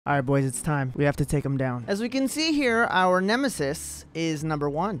All right, boys, it's time. We have to take him down. As we can see here, our nemesis is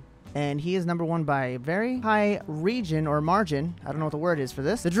 #1. And he is #1 by a very high region or margin. I don't know what the word is for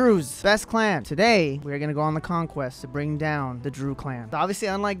this. The Druze, best clan. Today, we are going to go on the conquest to bring down the Drew clan. So obviously,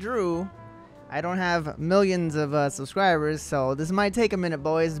 unlike Drew, I don't have millions of subscribers, so this might take a minute,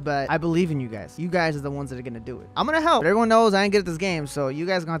 boys, but I believe in you guys. You guys are the ones that are going to do it. I'm going to help, but everyone knows I ain't good at this game, so you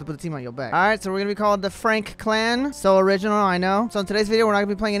guys are going to have to put the team on your back. All right, so we're going to be called the Frank clan. So original, I know. So in today's video, we're not going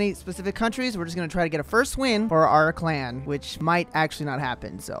to be playing any specific countries. We're just going to try to get a first win for our clan, which might actually not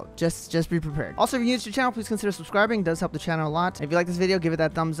happen, so just be prepared. Also, if you're new to the channel, please consider subscribing. It does help the channel a lot. If you like this video, give it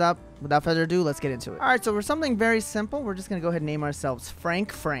that thumbs up. Without further ado, let's get into it. All right, so for something very simple, we're just going to go ahead and name ourselves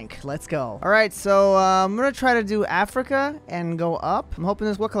Frank. Let's go. All right, so I'm going to try to do Africa and go up. I'm hoping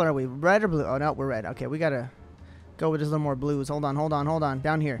this, what color are we? Red or blue? Oh, no, we're red. Okay, we got to go with just a little more blues. Hold on.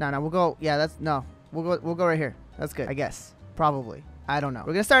 Down here. No, we'll go. Yeah, that's, no. We'll go right here. That's good, I guess. Probably. I don't know.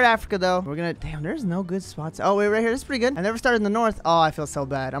 We're going to start Africa, though. We're going to... Damn, there's no good spots. Oh, wait, right here. This is pretty good. I never started in the north. Oh, I feel so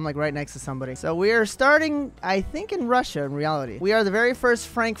bad. I'm, like, right next to somebody. So we are starting, I think, in Russia, in reality. We are the very first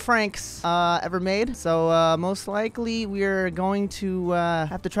Franks ever made. So, most likely, we're going to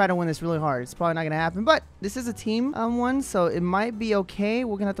have to try to win this really hard. It's probably not going to happen. But this is a team one, so it might be okay.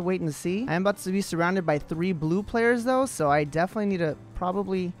 We're going to have to wait and see. I'm about to be surrounded by 3 blue players, though. So I definitely need to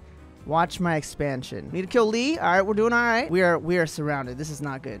probably... watch my expansion. Need to kill Lee. All right, we're doing all right. We are surrounded. This is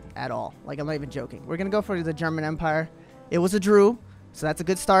not good at all. Like, I'm not even joking. We're gonna go for the German Empire. It was a Drew, so that's a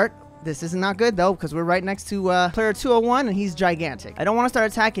good start. This is not good, though, because we're right next to player 201, and he's gigantic. I don't want to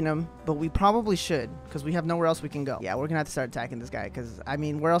start attacking him, but we probably should, because we have nowhere else we can go. Yeah, we're going to have to start attacking this guy, because, I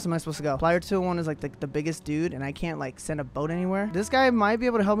mean, where else am I supposed to go? Player 201 is, like, the biggest dude, and I can't, like, send a boat anywhere. This guy might be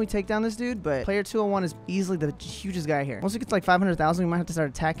able to help me take down this dude, but player 201 is easily the hugest guy here. Once we get to, like, 500,000, we might have to start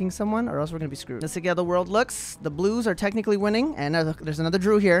attacking someone, or else we're going to be screwed. Let's see how the world looks. The blues are technically winning, and there's another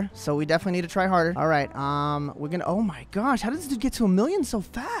Drew here, so we definitely need to try harder. All right, we're going to... Oh, my gosh, how did this dude get to 1 million so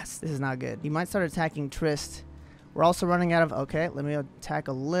fast? This is not good. He might start attacking Trist. We're also running out of... Okay, let me attack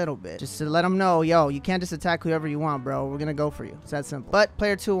a little bit. Just to let him know, yo, you can't just attack whoever you want, bro. We're going to go for you. It's that simple. But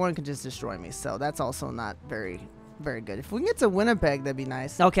player 201 can just destroy me, so that's also not very good. If we can get to Winnipeg, that'd be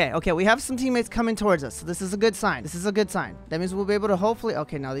nice. Okay, we have some teammates coming towards us, so this is a good sign. That means we'll be able to hopefully...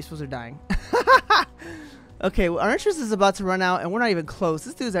 Okay, no, these fools are dying. Okay, well, our interest is about to run out, and we're not even close.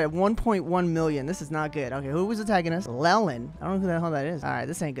 This dude's at 1.1 million. This is not good. Okay, who was attacking us? Leland. I don't know who the hell that is. All right,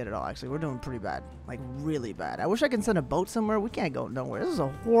 this ain't good at all, actually. We're doing pretty bad. Like, really bad. I wish I could send a boat somewhere. We can't go nowhere. This is a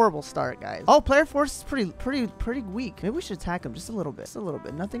horrible start, guys. Oh, player force is pretty weak. Maybe we should attack him just a little bit. Just a little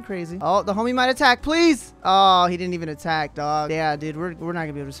bit. Nothing crazy. Oh, the homie might attack. Please. Oh, he didn't even attack, dog. Yeah, dude, we're not going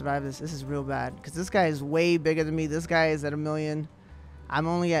to be able to survive this. This is real bad, because this guy is way bigger than me. This guy is at 1 million. I'm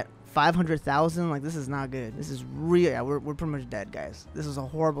only at 500,000. Like, this is not good. This is real. Yeah, we're pretty much dead, guys. This is a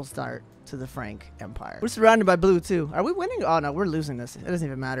horrible start to the Frank Empire. We're surrounded by blue too. Are we winning? Oh no, we're losing this. It doesn't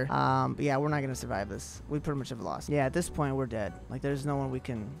even matter. But yeah, we're not gonna survive this. We pretty much have lost. Yeah, at this point we're dead. Like, there's no one we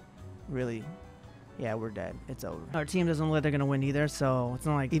can really... Yeah, we're dead. It's over. Our team doesn't look like they're going to win either, so it's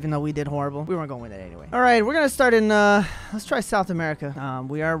not like, even though we did horrible, we weren't going to win it anyway. All right, we're going to start in, let's try South America.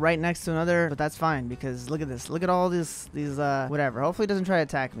 We are right next to another, but that's fine, because look at this. Look at all these, whatever. Hopefully it doesn't try to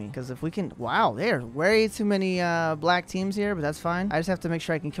attack me, because if we can, wow, there's way too many, black teams here, but that's fine. I just have to make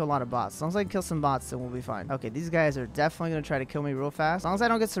sure I can kill a lot of bots. As long as I can kill some bots, then we'll be fine. Okay, these guys are definitely going to try to kill me real fast. As long as I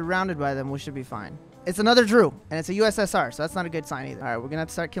don't get surrounded by them, we should be fine. It's another Drew, and it's a USSR, so that's not a good sign either. All right, we're going to have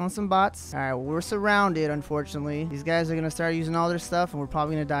to start killing some bots. All right, well, we're surrounded, unfortunately. These guys are going to start using all their stuff, and we're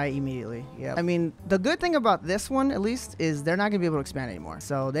probably going to die immediately. Yeah. I mean, the good thing about this one, at least, is they're not going to be able to expand anymore.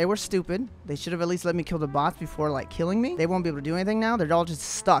 So they were stupid. They should have at least let me kill the bots before, like, killing me. They won't be able to do anything now. They're all just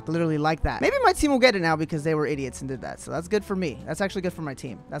stuck, literally like that. Maybe my team will get it now because they were idiots and did that. So that's good for me. That's actually good for my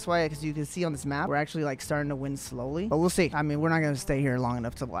team. That's why, because you can see on this map, we're actually, like, starting to win slowly. But we'll see. I mean, we're not going to stay here long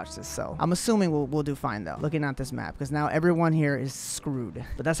enough to watch this. So I'm assuming we'll do fine, though. Looking at this map, because now everyone here is screwed.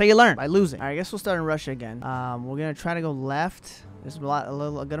 But that's how you learn, by losing. All right, I guess we'll start in Russia again. We're gonna try to go left. There's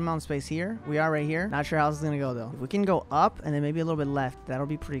a good amount of space here. We are right here. Not sure how this is gonna go though. If we can go up and then maybe a little bit left, that'll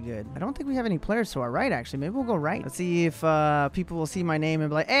be pretty good. I don't think we have any players to our right, actually. Maybe we'll go right. Let's see if people will see my name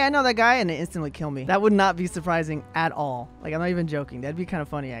and be like, hey, I know that guy, and they instantly kill me. That would not be surprising at all. Like, I'm not even joking. That'd be kind of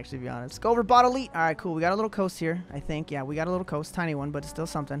funny, actually, to be honest. Let's go over bot elite. All right, cool. We got a little coast here, I think. Yeah, we got a little coast. Tiny one, but it's still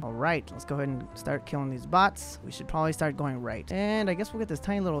something. All right, let's go ahead and start killing these bots. We should probably start going right. And I guess we'll get this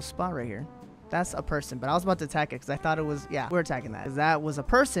tiny little spot right here. That's a person, but I was about to attack it because I thought it was, yeah, we're attacking that. Because that was a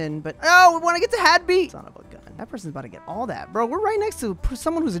person, but, oh, we want to get to Hadby. Son of a gun. That person's about to get all that. Bro, we're right next to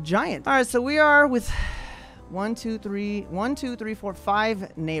someone who's a giant. All right, so we are with 1, 2, 3, 1, 2, 3, 4,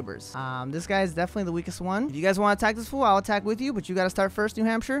 5 neighbors. This guy is definitely the weakest one. If you guys want to attack this fool, I'll attack with you, but you got to start first, New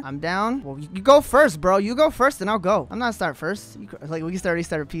Hampshire. I'm down. Well, you go first, bro. You go first, and I'll go. I'm not start first. Like, we can already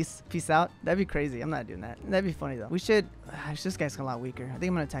start a peace out. That'd be crazy. I'm not doing that. That'd be funny, though. We should... this guy's a lot weaker. I think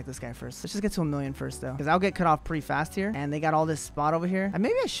I'm going to attack this guy first. Let's just get to 1,000,000 first, though, because I'll get cut off pretty fast here, and they got all this spot over here.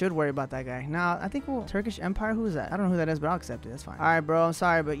 Maybe I should worry about that guy. No, I think we'll... Turkish Empire? Who is that? I don't know who that is, but I'll accept it. That's fine. All right, bro. I'm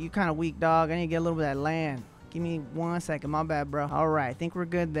sorry, but you kind of weak, dog. I need to get a little bit of that land. Give me 1 second. My bad, bro. All right. I think we're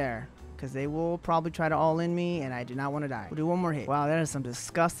good there, because they will probably try to all-in me, and I do not want to die. We'll do one more hit. Wow, that is some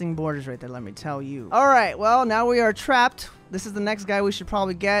disgusting borders right there, let me tell you. All right, well, now we are trapped. This is the next guy we should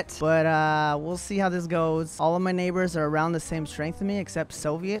probably get, but we'll see how this goes. All of my neighbors are around the same strength to me, except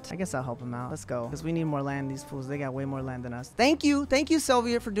Soviet. I guess I'll help them out. Let's go, because we need more land. These fools, they got way more land than us. Thank you,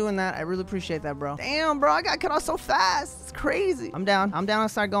 Soviet, for doing that. I really appreciate that, bro. Damn, bro, I got cut off so fast. It's crazy. I'm down. I'll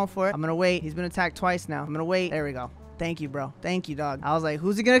start going for it. I'm gonna wait. He's been attacked twice now. I'm gonna wait. There we go. Thank you, bro. Thank you, dog. I was like,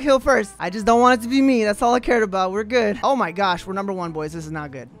 who's he gonna kill first? I just don't want it to be me. That's all I cared about. We're good. Oh my gosh, we're number 1, boys. This is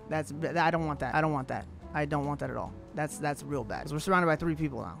not good. I don't want that. I don't want that. I don't want that at all. That's real bad. 'Cause we're surrounded by 3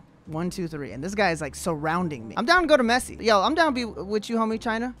 people now. 1, 2, 3. And this guy is like surrounding me. I'm down to go to Messi. Yo, I'm down to be with you, homie,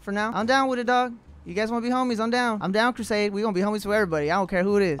 China, for now. I'm down with it, dog. You guys want to be homies? I'm down. I'm down, Crusade. We gonna be homies for everybody. I don't care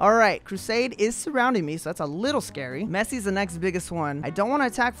who it is. All right, Crusade is surrounding me, so that's a little scary. Messi's the next biggest one. I don't want to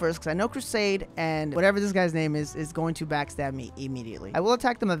attack first because I know Crusade and whatever this guy's name is going to backstab me immediately. I will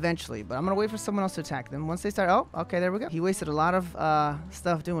attack them eventually, but I'm gonna wait for someone else to attack them. Once they start, oh, okay, there we go. He wasted a lot of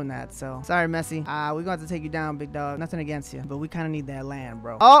stuff doing that, so sorry, Messi. We're gonna have to take you down, big dog. Nothing against you, but we kind of need that land,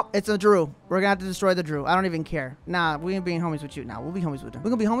 bro. Oh, it's a Drew. We're gonna have to destroy the Drew. I don't even care. Nah, we ain't being homies with you. Nah, we'll be homies with him.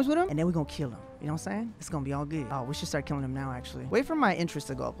 We're gonna be homies with him, and then we're gonna kill him. You know what I'm saying? It's gonna be all good. Oh, we should start killing him now, actually. Wait for my interest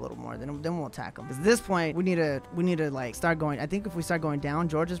to go up a little more, then we'll attack him. Because at this point, we need to like start going. I think if we start going down,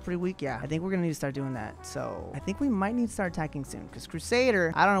 Georgia's pretty weak. Yeah, I think we're gonna need to start doing that. So I think we might need to start attacking soon. Because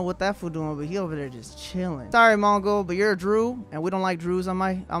Crusader, I don't know what that fool doing, but he over there just chilling. Sorry, Mongol, but you're a Drew, and we don't like Drews on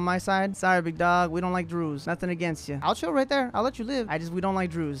my side. Sorry, big dog. We don't like Drews. Nothing against you. I'll chill right there. I'll let you live. We don't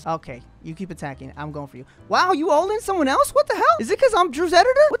like Drews. Okay. You keep attacking. I'm going for you. Wow, you all in someone else? What the hell? Is it because I'm Drew's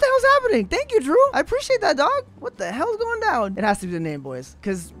editor? What the hell's happening? Thank you, Drew. I appreciate that, dog. What the hell's going down? It has to be the name, boys.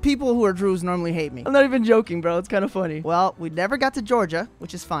 Because people who are Drews normally hate me. I'm not even joking, bro. It's kind of funny. Well, we never got to Georgia,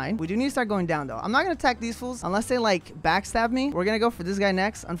 which is fine. We do need to start going down, though. I'm not going to attack these fools unless they, like, backstab me. We're going to go for this guy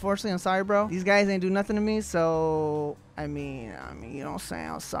next. Unfortunately, I'm sorry, bro. These guys ain't do nothing to me, so... I mean, you know what I'm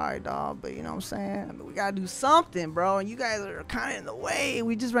saying? I'm sorry, dog, but you know what I'm saying? I mean, we gotta do something, bro, and you guys are kind of in the way.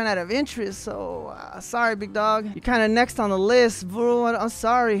 We just ran out of interest, so sorry, big dog. You're kind of next on the list, bro. I'm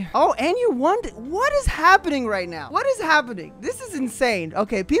sorry. Oh, and you won. What is happening right now? What is happening? This is insane.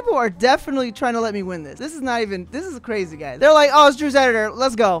 Okay, people are definitely trying to let me win this. This is crazy, guys. They're like, oh, it's Drew's editor.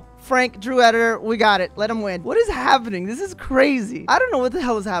 Let's go. Frank, Drew editor, we got it. Let him win. What is happening? This is crazy. I don't know what the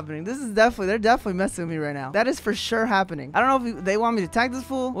hell is happening. They're definitely messing with me right now. That is for sure happening. I don't know if they want me to attack this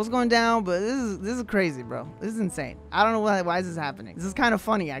fool, what's going down, but this is crazy, bro. This is insane. I don't know why this is happening. This is kind of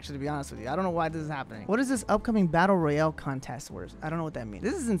funny, actually, to be honest with you. I don't know why this is happening. What is this upcoming battle royale contest words? I don't know what that means.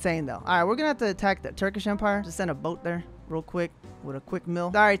 This is insane, though. All right, we're gonna have to attack the Turkish Empire. Just send a boat there real quick with a quick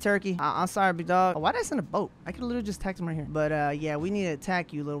mill. Sorry, Turkey. I'm sorry, big dog. Oh, why did I send a boat? I could literally just attack him right here. But yeah, we need to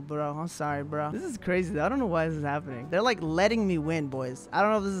attack you, little bro. I'm sorry, bro. This is crazy, though. I don't know why this is happening. They're like letting me win, boys. I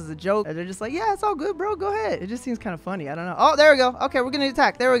don't know if this is a joke or they're just like, yeah, it's all good, bro. Go ahead. It just seems kind of funny. I don't know. Oh, there we go. Okay, we're gonna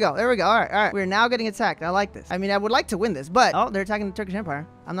attack. There we go. There we go. All right. We're now getting attacked. I like this. I mean, I would like to win this, but oh, they're attacking the Turkish Empire.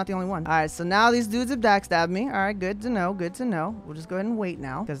 I'm not the only one. All right, so now these dudes have backstabbed me. All right, good to know. Good to know. We'll just go ahead and wait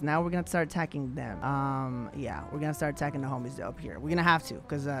now, because now we're gonna start attacking them. Yeah, we're gonna start attacking the homies up here. We're gonna have to,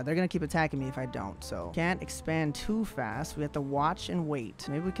 because they're gonna keep attacking me if I don't. So can't expand too fast. We have to watch and wait.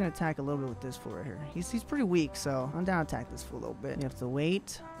 Maybe we can attack a little bit with this fool right here. He's pretty weak, so I'm down to attack this fool a little bit. You have to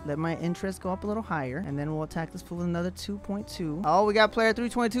wait. Let my interest go up a little higher, and then we'll attack this fool with another 2.2. Oh, we got player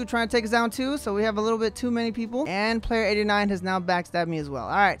 322 trying to take us down too, so we have a little bit too many people. And player 89 has now backstabbed me as well.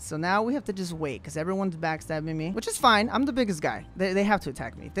 All right, so now we have to just wait, because everyone's backstabbing me, which is fine. I'm the biggest guy. They have to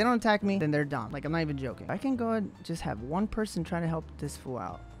attack me. If they don't attack me, then they're dumb. Like, I'm not even joking. I can go ahead and just have one person try to help this fool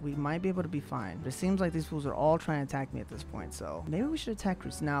out. We might be able to be fine. But it seems like these fools are all trying to attack me at this point, so maybe we should attack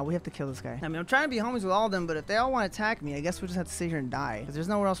Cruz. No, we have to kill this guy. I mean, I'm trying to be homies with all of them, but if they all want to attack me, I guess we just have to sit here and die, because there's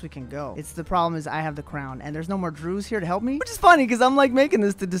nowhere else else we can go. It's the problem is I have the crown, and there's no more Druze here to help me, which is funny because I'm like making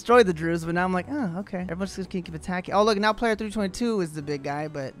this to destroy the Druze, but now I'm like, oh, okay. Everyone's just gonna keep attacking. Oh, look, now player 322 is the big guy,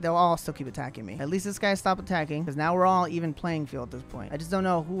 but they'll all still keep attacking me. At least this guy stopped attacking, because now we're all even playing field at this point. I just don't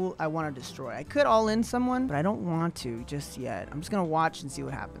know who I want to destroy. I could all in someone, but I don't want to just yet. I'm just gonna watch and see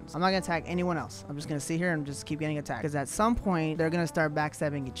what happens. I'm not gonna attack anyone else. I'm just gonna sit here and just keep getting attacked, because at some point they're gonna start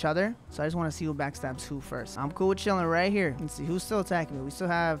backstabbing each other. So I just want to see who backstabs who first. I'm cool with chilling right here and see who's still attacking me. We still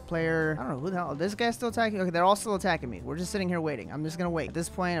have player, I don't know who the hell. This guy's still attacking. Okay, they're all still attacking me. We're just sitting here waiting. I'm just gonna wait. At this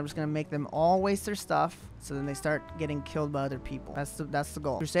point, I'm just gonna make them all waste their stuff, so then they start getting killed by other people. That's the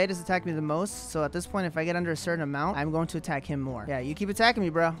goal. Crusade has attacked me the most, so at this point, if I get under a certain amount, I'm going to attack him more. Yeah, you keep attacking me,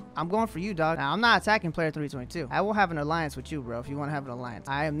 bro. I'm going for you, dog. Now, I'm not attacking player 322. I will have an alliance with you, bro, if you want to have an alliance.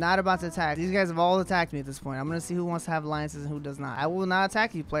 I am not about to attack. These guys have all attacked me at this point. I'm gonna see who wants to have alliances and who does not. I will not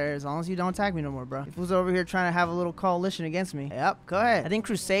attack you, player, as long as you don't attack me no more, bro. If who's over here trying to have a little coalition against me, yep, go ahead. I think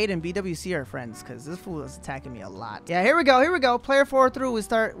Crusade and BWC are friends, because this fool is attacking me a lot. Yeah, here we go. Here we go. Player 4 through.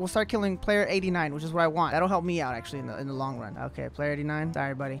 We'll start killing player 89, which is what I want. That'll help me out, actually, in the long run. Okay, player 89.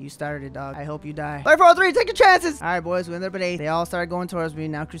 Sorry, buddy. You started it, dog. I hope you die. Player 403, take your chances. All right, boys. We ended up at 8. They all started going towards me.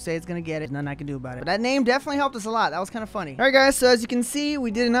 Now Crusade's gonna get it. Nothing I can do about it. But that name definitely helped us a lot. That was kind of funny. All right, guys. So as you can see,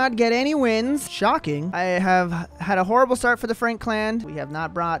 we did not get any wins. Shocking. I have had a horrible start for the Frank clan. We have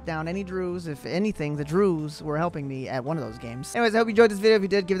not brought down any Druze. If anything, the Druze were helping me at one of those games. Anyways, I hope you enjoyed this video. If you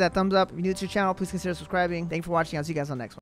did, give it that thumbs up. If you're new to the channel, please consider subscribing. Thank you for watching. I'll see you guys on the next one.